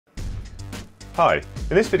Hi,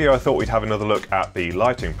 in this video I thought we'd have another look at the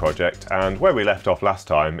lighting project, and where we left off last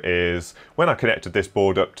time is when I connected this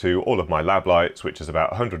board up to all of my lab lights, which is about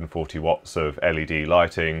 140 watts of LED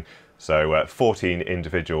lighting, so 14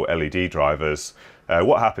 individual LED drivers.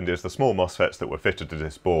 What happened is the small MOSFETs that were fitted to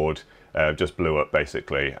this board just blew up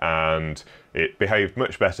basically, and it behaved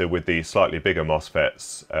much better with the slightly bigger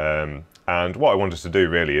MOSFETs, and what I wanted to do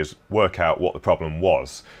really is work out what the problem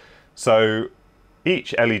was. So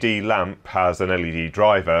each LED lamp has an LED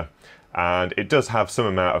driver, and it does have some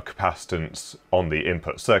amount of capacitance on the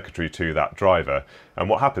input circuitry to that driver. And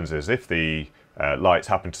what happens is if the lights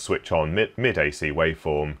happen to switch on mid-AC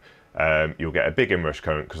waveform, you'll get a big inrush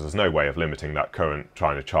current because there's no way of limiting that current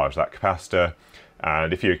trying to charge that capacitor.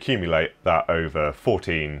 And if you accumulate that over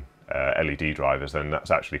 14 LED drivers, then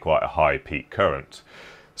that's actually quite a high peak current.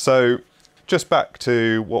 So just back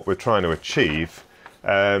to what we're trying to achieve.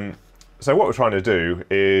 So what we're trying to do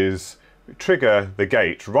is trigger the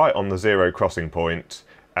gate right on the zero crossing point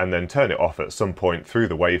and then turn it off at some point through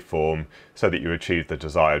the waveform so that you achieve the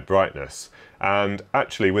desired brightness. And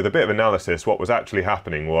actually, with a bit of analysis, what was actually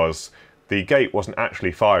happening was the gate wasn't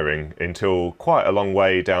actually firing until quite a long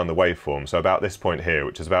way down the waveform, so about this point here,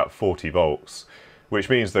 which is about 40 volts,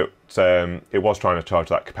 which means that it was trying to charge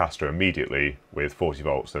that capacitor immediately with 40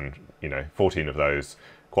 volts, and 14 of those,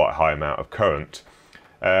 quite a high amount of current.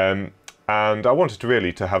 And I wanted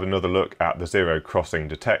to have another look at the zero crossing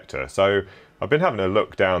detector. So I've been having a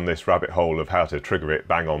look down this rabbit hole of how to trigger it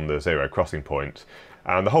bang on the zero crossing point.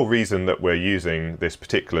 And the whole reason that we're using this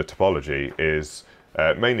particular topology is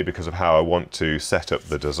mainly because of how I want to set up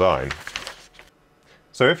the design.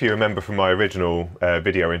 So if you remember from my original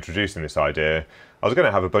video introducing this idea, I was going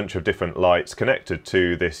to have a bunch of different lights connected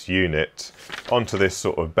to this unit onto this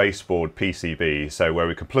sort of baseboard PCB, so where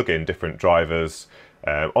we could plug in different drivers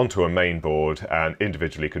onto a main board and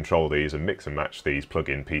individually control these and mix and match these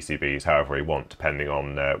plug-in PCBs however we want, depending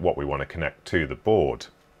on what we want to connect to the board.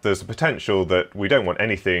 There's a potential that we don't want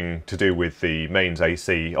anything to do with the mains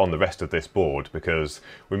AC on the rest of this board, because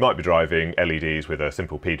we might be driving LEDs with a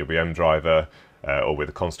simple PWM driver or with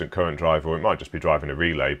a constant current driver, or it might just be driving a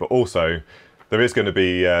relay, but also there is going to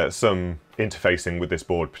be some interfacing with this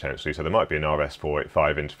board potentially, so there might be an RS485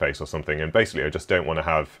 interface or something, and basically I just don't want to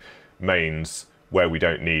have mains where we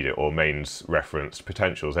don't need it, or mains referenced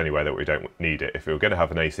potentials anywhere that we don't need it. If we're going to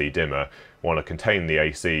have an AC dimmer, we want to contain the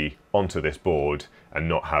AC onto this board and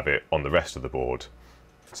not have it on the rest of the board.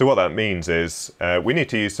 So what that means is we need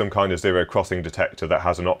to use some kind of zero crossing detector that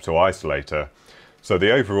has an opto-isolator. So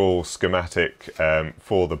the overall schematic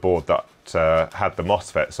for the board that had the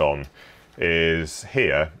MOSFETs on is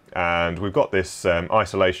here, and we've got this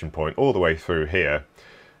isolation point all the way through here.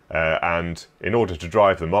 And in order to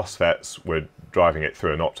drive the MOSFETs, we're driving it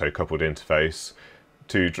through an opto-coupled interface.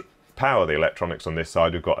 To power the electronics on this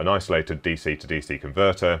side, we've got an isolated DC to DC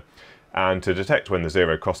converter, and to detect when the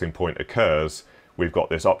zero crossing point occurs, we've got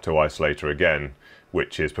this opto-isolator again,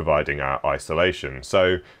 which is providing our isolation.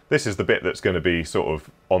 So this is the bit that's going to be sort of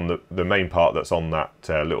on the main part that's on that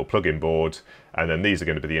little plug-in board, and then these are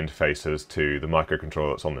going to be the interfaces to the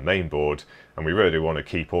microcontroller that's on the main board, and we really want to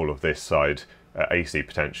keep all of this side AC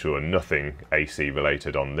potential and nothing AC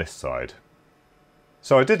related on this side.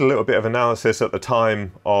 So I did a little bit of analysis at the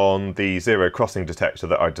time on the zero crossing detector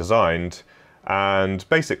that I designed, and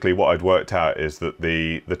basically what I'd worked out is that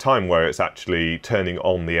the time where it's actually turning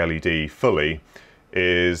on the LED fully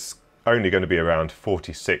is only going to be around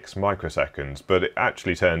 46 microseconds, but it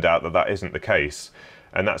actually turned out that that isn't the case,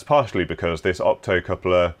 and that's partially because this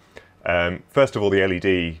optocoupler, first of all, the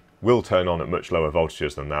LED will turn on at much lower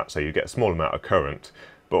voltages than that, so you get a small amount of current,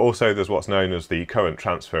 but also there's what's known as the current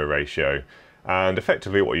transfer ratio, and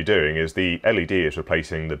effectively what you're doing is the LED is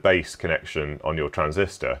replacing the base connection on your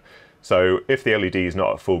transistor. So if the LED is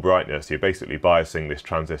not at full brightness, you're basically biasing this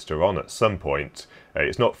transistor on at some point.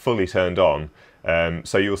 It's not fully turned on,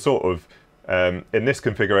 so you'll sort of, in this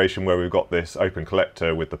configuration where we've got this open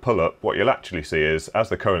collector with the pull-up, what you'll actually see is as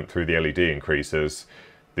the current through the LED increases,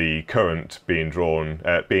 the current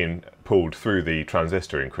being pulled through the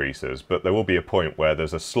transistor increases, but there will be a point where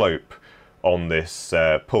there's a slope on this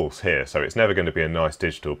pulse here, so it's never going to be a nice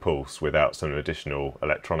digital pulse without some additional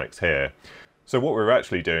electronics here. So what we're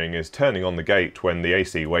actually doing is turning on the gate when the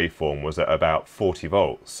AC waveform was at about 40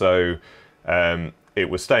 volts. So it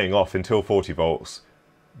was staying off until 40 volts,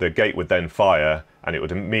 the gate would then fire and it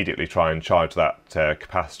would immediately try and charge that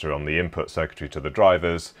capacitor on the input circuitry to the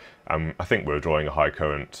drivers. I think we were drawing a high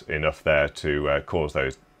current enough there to cause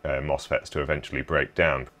those MOSFETs to eventually break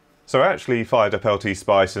down. So I actually fired up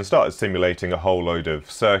LT-Spice and started simulating a whole load of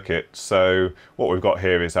circuits. So what we've got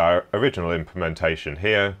here is our original implementation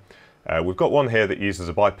here. We've got one here that uses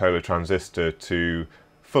a bipolar transistor to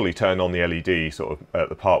fully turn on the LED sort of at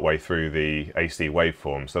the part way through the AC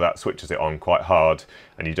waveform, so that switches it on quite hard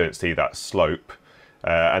and you don't see that slope.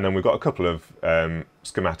 And then we've got a couple of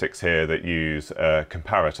schematics here that use a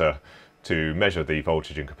comparator to measure the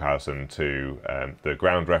voltage in comparison to the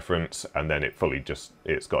ground reference, and then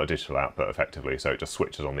it's got a digital output effectively, so it just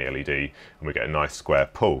switches on the LED and we get a nice square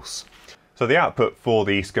pulse. So the output for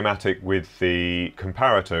the schematic with the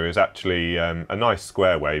comparator is actually a nice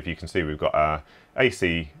square wave. You can see we've got our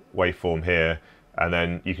AC waveform here, and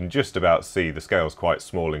then you can just about see the scale's quite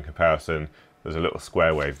small in comparison. There's a little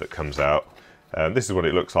square wave that comes out. This is what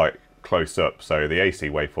it looks like close up, so the AC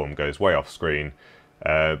waveform goes way off screen,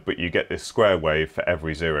 but you get this square wave for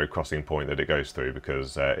every zero crossing point that it goes through,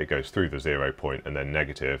 because it goes through the 0 point and then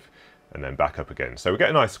negative and then back up again. So we get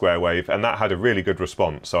a nice square wave, and that had a really good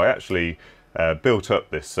response. So I actually built up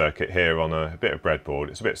this circuit here on a bit of breadboard.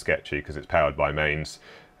 It's a bit sketchy because it's powered by mains.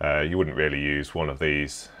 You wouldn't really use one of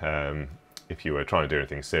these if you were trying to do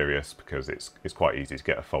anything serious, because it's quite easy to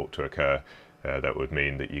get a fault to occur. That would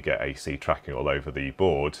mean that you get AC tracking all over the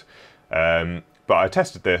board. But I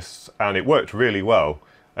tested this and it worked really well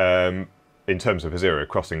in terms of a zero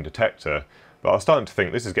crossing detector. But I was starting to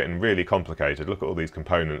think this is getting really complicated. Look at all these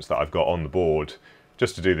components that I've got on the board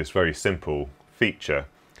just to do this very simple feature.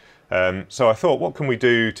 So I thought, what can we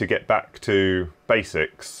do to get back to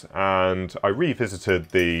basics? And I revisited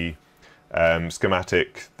the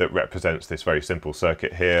schematic that represents this very simple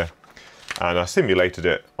circuit here, and I simulated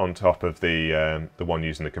it on top of the one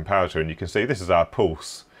using the comparator, and you can see this is our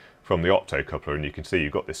pulse from the optocoupler, and you can see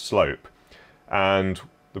you've got this slope. And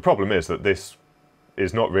the problem is that this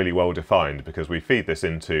is not really well defined, because we feed this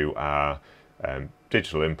into our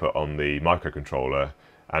digital input on the microcontroller,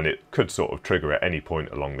 and it could sort of trigger at any point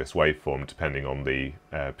along this waveform depending on the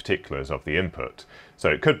particulars of the input. So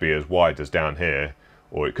it could be as wide as down here,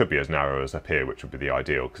 or it could be as narrow as up here, which would be the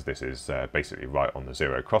ideal, because this is basically right on the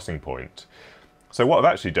zero crossing point. So what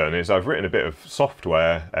I've actually done is I've written a bit of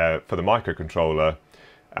software for the microcontroller,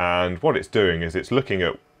 and what it's doing is it's looking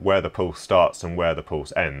at where the pulse starts and where the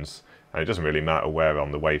pulse ends, and it doesn't really matter where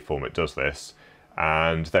on the waveform it does this,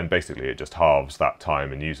 and then basically it just halves that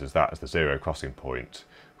time and uses that as the zero crossing point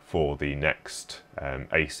for the next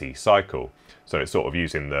AC cycle. So it's sort of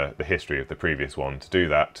using the history of the previous one to do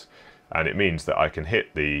that, and it means that I can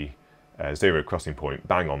hit the zero crossing point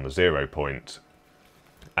bang on the 0 point,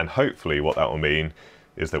 and hopefully what that will mean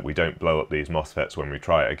is that we don't blow up these MOSFETs when we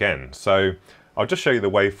try it again. So I'll just show you the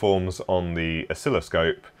waveforms on the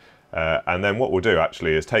oscilloscope, and then what we'll do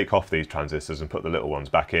actually is take off these transistors and put the little ones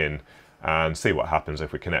back in and see what happens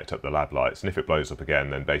if we connect up the lab lights. And if it blows up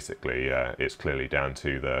again, then basically it's clearly down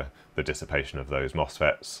to the dissipation of those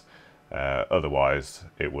MOSFETs. Otherwise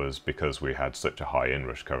it was because we had such a high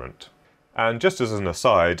inrush current. And just as an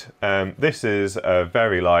aside, this is a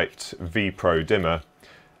very light V-Pro dimmer,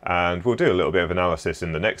 and we'll do a little bit of analysis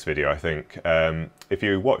in the next video, I think. If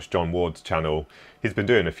you watch John Ward's channel, he's been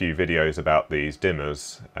doing a few videos about these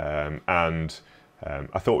dimmers, and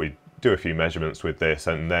I thought we'd do a few measurements with this,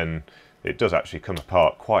 and then it does actually come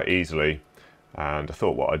apart quite easily. And I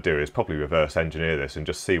thought what I'd do is probably reverse engineer this and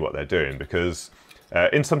just see what they're doing, because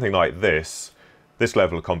in something like this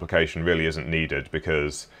level of complication really isn't needed,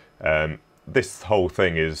 because this whole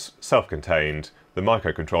thing is self-contained. The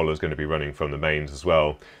microcontroller is going to be running from the mains as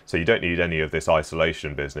well, so you don't need any of this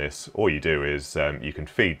isolation business. All you do is you can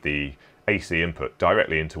feed the AC input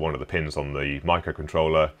directly into one of the pins on the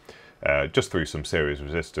microcontroller, just through some series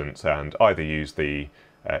resistance, and either use the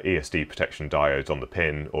ESD protection diodes on the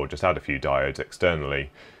pin or just add a few diodes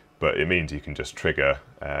externally. But it means you can just trigger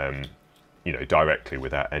directly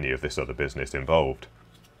without any of this other business involved.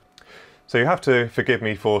 So you have to forgive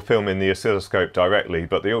me for filming the oscilloscope directly,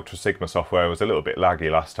 but the Ultra Sigma software was a little bit laggy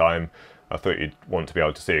last time. I thought you'd want to be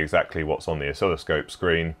able to see exactly what's on the oscilloscope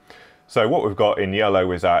screen. So what we've got in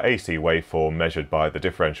yellow is our AC waveform measured by the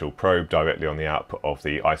differential probe directly on the output of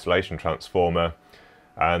the isolation transformer.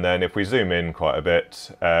 And then if we zoom in quite a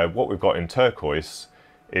bit, what we've got in turquoise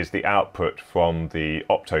is the output from the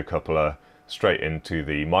optocoupler straight into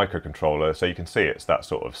the microcontroller. So you can see it's that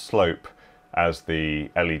sort of slope as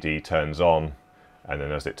the LED turns on and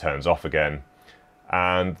then as it turns off again.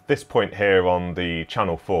 And this point here on the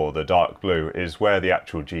channel 4, the dark blue, is where the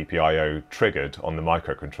actual GPIO triggered on the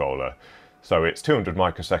microcontroller. So it's 200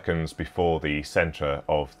 microseconds before the center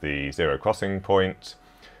of the zero crossing point,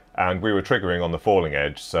 and we were triggering on the falling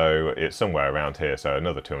edge, so it's somewhere around here, so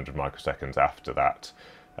another 200 microseconds after that.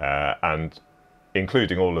 And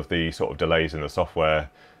including all of the sort of delays in the software,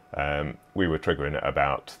 we were triggering at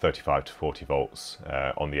about 35 to 40 volts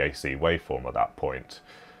on the AC waveform at that point.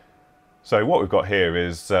 So what we've got here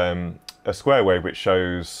is a square wave which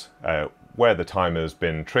shows where the timer's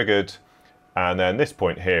been triggered, and then this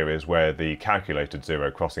point here is where the calculated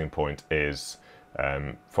zero crossing point is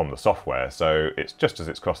from the software. So it's just as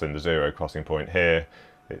it's crossing the zero crossing point here.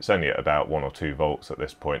 It's only at about 1 or 2 volts at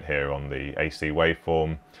this point here on the AC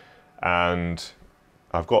waveform, and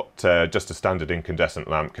I've got just a standard incandescent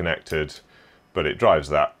lamp connected, but it drives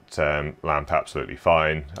that lamp absolutely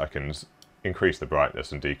fine. I can increase the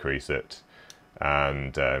brightness and decrease it,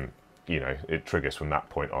 and you know, it triggers from that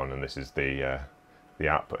point on, and this is the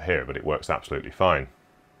output here, but it works absolutely fine.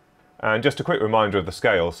 And just a quick reminder of the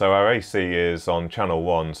scale. So our AC is on channel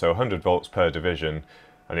 1, so 100 volts per division,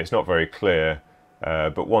 and it's not very clear,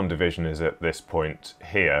 but one division is at this point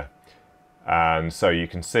here. And so you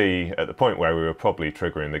can see at the point where we were probably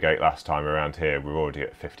triggering the gate last time around here, we're already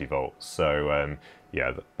at 50 volts. So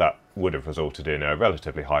yeah, that would have resulted in a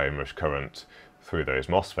relatively high inrush current through those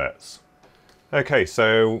MOSFETs. Okay,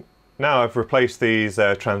 so now I've replaced these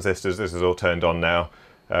transistors. This is all turned on now.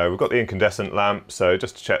 We've got the incandescent lamp, so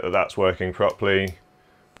just to check that that's working properly,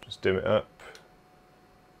 just dim it up.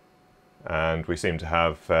 And we seem to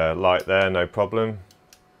have light there, no problem.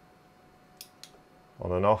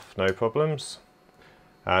 On and off, no problems.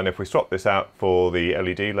 And if we swap this out for the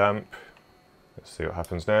LED lamp, let's see what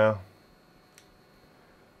happens now.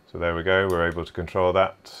 So there we go, we're able to control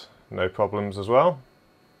that, no problems as well.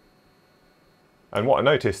 And what I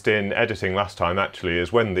noticed in editing last time actually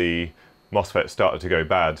is when the MOSFET started to go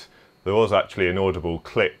bad, there was actually an audible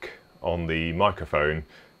click on the microphone.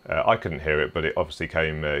 I couldn't hear it, but it obviously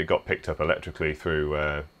came, it got picked up electrically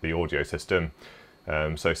through the audio system.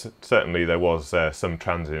 So certainly there was some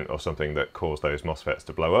transient or something that caused those MOSFETs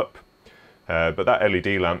to blow up. But that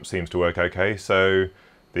LED lamp seems to work okay, so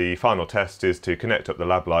the final test is to connect up the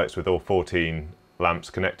lab lights with all 14 lamps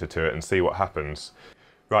connected to it and see what happens.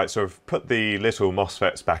 Right, so I've put the little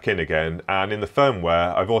MOSFETs back in again, and in the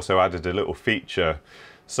firmware I've also added a little feature.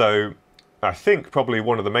 So I think probably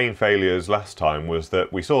one of the main failures last time was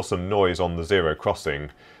that we saw some noise on the zero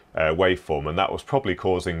crossing waveform, and that was probably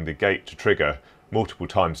causing the gate to trigger multiple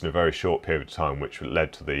times in a very short period of time, which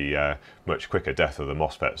led to the much quicker death of the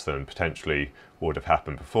MOSFETs than potentially would have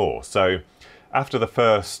happened before. So after the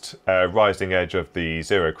first rising edge of the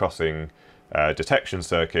zero crossing detection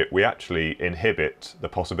circuit, we actually inhibit the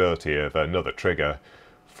possibility of another trigger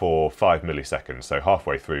for 5 milliseconds, so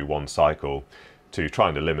halfway through one cycle, to try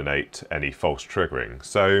and eliminate any false triggering.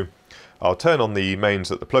 So I'll turn on the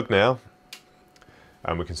mains at the plug now,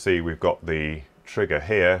 and we can see we've got the trigger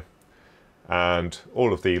here, and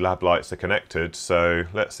all of the lab lights are connected, so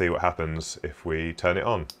let's see what happens if we turn it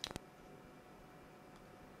on.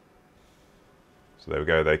 So there we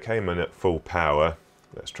go, they came in at full power.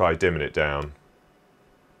 Let's try dimming it down.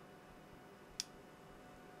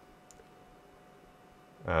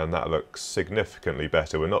 And that looks significantly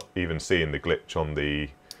better. We're not even seeing the glitch on the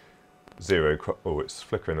zero. Oh, it's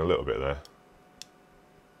flickering a little bit there.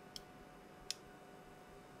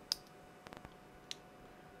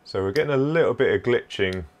 So we're getting a little bit of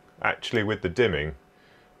glitching actually with the dimming.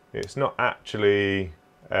 It's not actually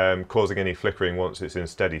causing any flickering once it's in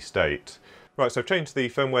steady state. Right, so I've changed the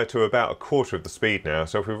firmware to about 1/4 of the speed now,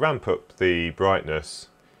 so if we ramp up the brightness,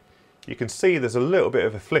 you can see there's a little bit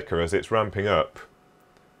of a flicker as it's ramping up.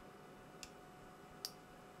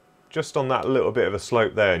 Just on that little bit of a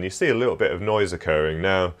slope there, and you see a little bit of noise occurring.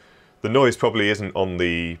 Now, the noise probably isn't on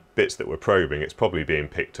the bits that we're probing, it's probably being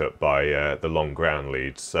picked up by the long ground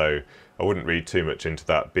leads, so I wouldn't read too much into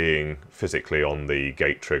that being physically on the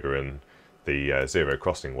gate trigger and the zero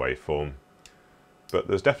crossing waveform. But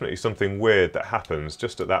there's definitely something weird that happens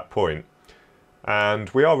just at that point. And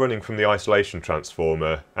we are running from the isolation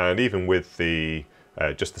transformer, and even with the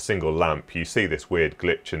just the single lamp, you see this weird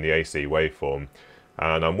glitch in the AC waveform.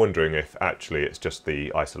 And I'm wondering if actually it's just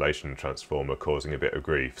the isolation transformer causing a bit of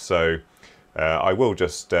grief. So I will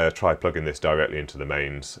just try plugging this directly into the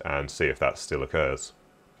mains and see if that still occurs.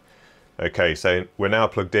 Okay, so we're now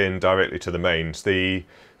plugged in directly to the mains. The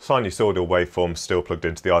sinusoidal waveform's still plugged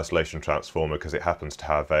into the isolation transformer because it happens to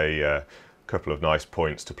have a couple of nice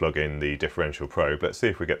points to plug in the differential probe. Let's see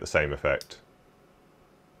if we get the same effect.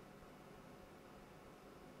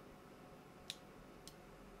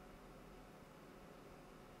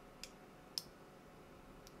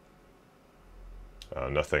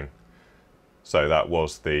 Nothing. So that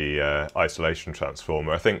was the isolation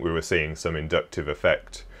transformer. I think we were seeing some inductive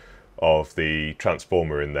effect of the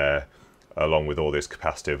transformer in there along with all this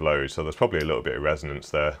capacitive load, so there's probably a little bit of resonance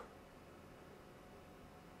there.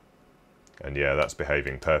 And yeah, that's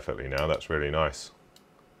behaving perfectly now. That's really nice.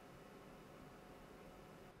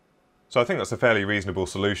 So I think that's a fairly reasonable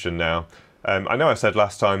solution now. I know I said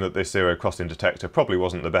last time that this zero crossing detector probably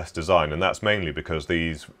wasn't the best design, and that's mainly because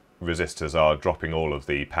these resistors are dropping all of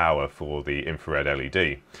the power for the infrared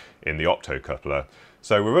LED in the optocoupler.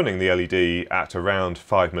 So we're running the LED at around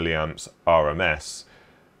 5 milliamps RMS.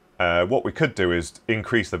 What we could do is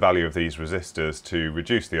increase the value of these resistors to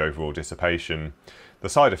reduce the overall dissipation. The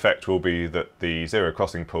side effect will be that the zero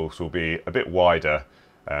crossing pulse will be a bit wider,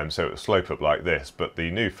 so it will slope up like this, but the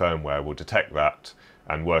new firmware will detect that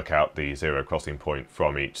and work out the zero crossing point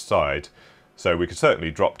from each side. So we could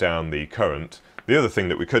certainly drop down the current. The other thing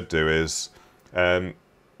that we could do is, we're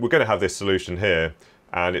going to have this solution here,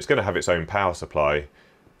 and it's going to have its own power supply.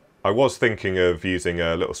 I was thinking of using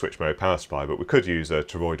a little switch mode power supply, but we could use a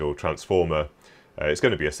toroidal transformer. It's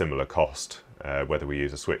going to be a similar cost, whether we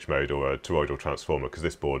use a switch mode or a toroidal transformer, because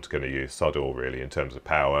this board's going to use solid really in terms of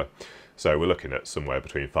power. So we're looking at somewhere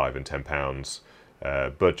between £5 and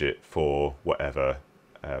 £10 budget for whatever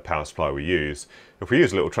power supply we use. If we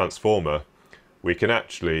use a little transformer, we can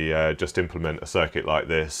actually just implement a circuit like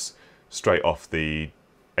this straight off the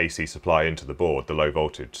AC supply into the board, the low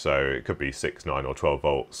voltage, so it could be 6, 9 or 12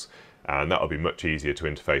 volts, and that'll be much easier to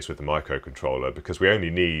interface with the microcontroller because we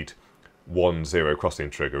only need one zero crossing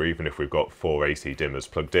trigger even if we've got 4 AC dimmers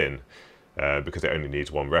plugged in, because it only needs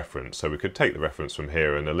one reference. So we could take the reference from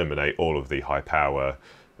here and eliminate all of the high power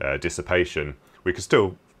dissipation. We could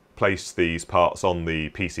still place these parts on the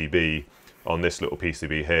PCB, on this little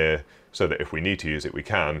PCB here, so that if we need to use it we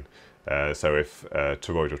can. So if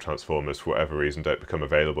toroidal transformers for whatever reason don't become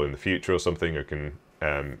available in the future or something, we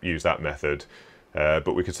can use that method.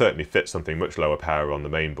 But we could certainly fit something much lower power on the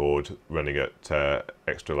main board running at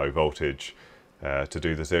extra low voltage to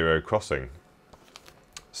do the zero crossing.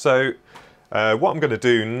 So what I'm going to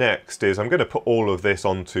do next is I'm going to put all of this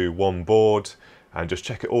onto one board and just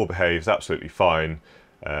check it all behaves absolutely fine,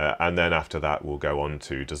 and then after that we'll go on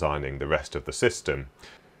to designing the rest of the system.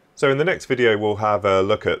 So in the next video we'll have a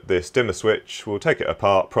look at this dimmer switch, we'll take it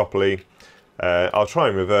apart properly. I'll try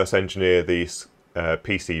and reverse engineer this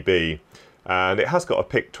PCB, and it has got a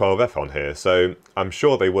PIC 12F on here, so I'm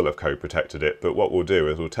sure they will have code protected it, but what we'll do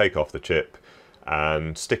is we'll take off the chip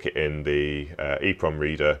and stick it in the EEPROM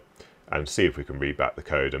reader and see if we can read back the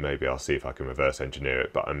code, and maybe I'll see if I can reverse engineer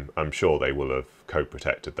it, but I'm sure they will have code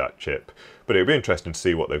protected that chip. But it'll be interesting to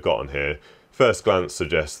see what they've got on here. First glance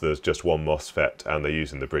suggests there's just one MOSFET and they're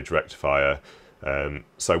using the bridge rectifier.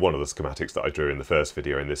 So one of the schematics that I drew in the first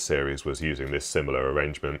video in this series was using this similar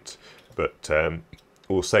arrangement, but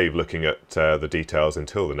we'll save looking at the details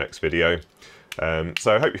until the next video.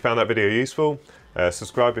 So I hope you found that video useful.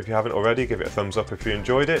 Subscribe if you haven't already, give it a thumbs up if you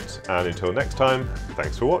enjoyed it, and until next time,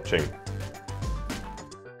 thanks for watching.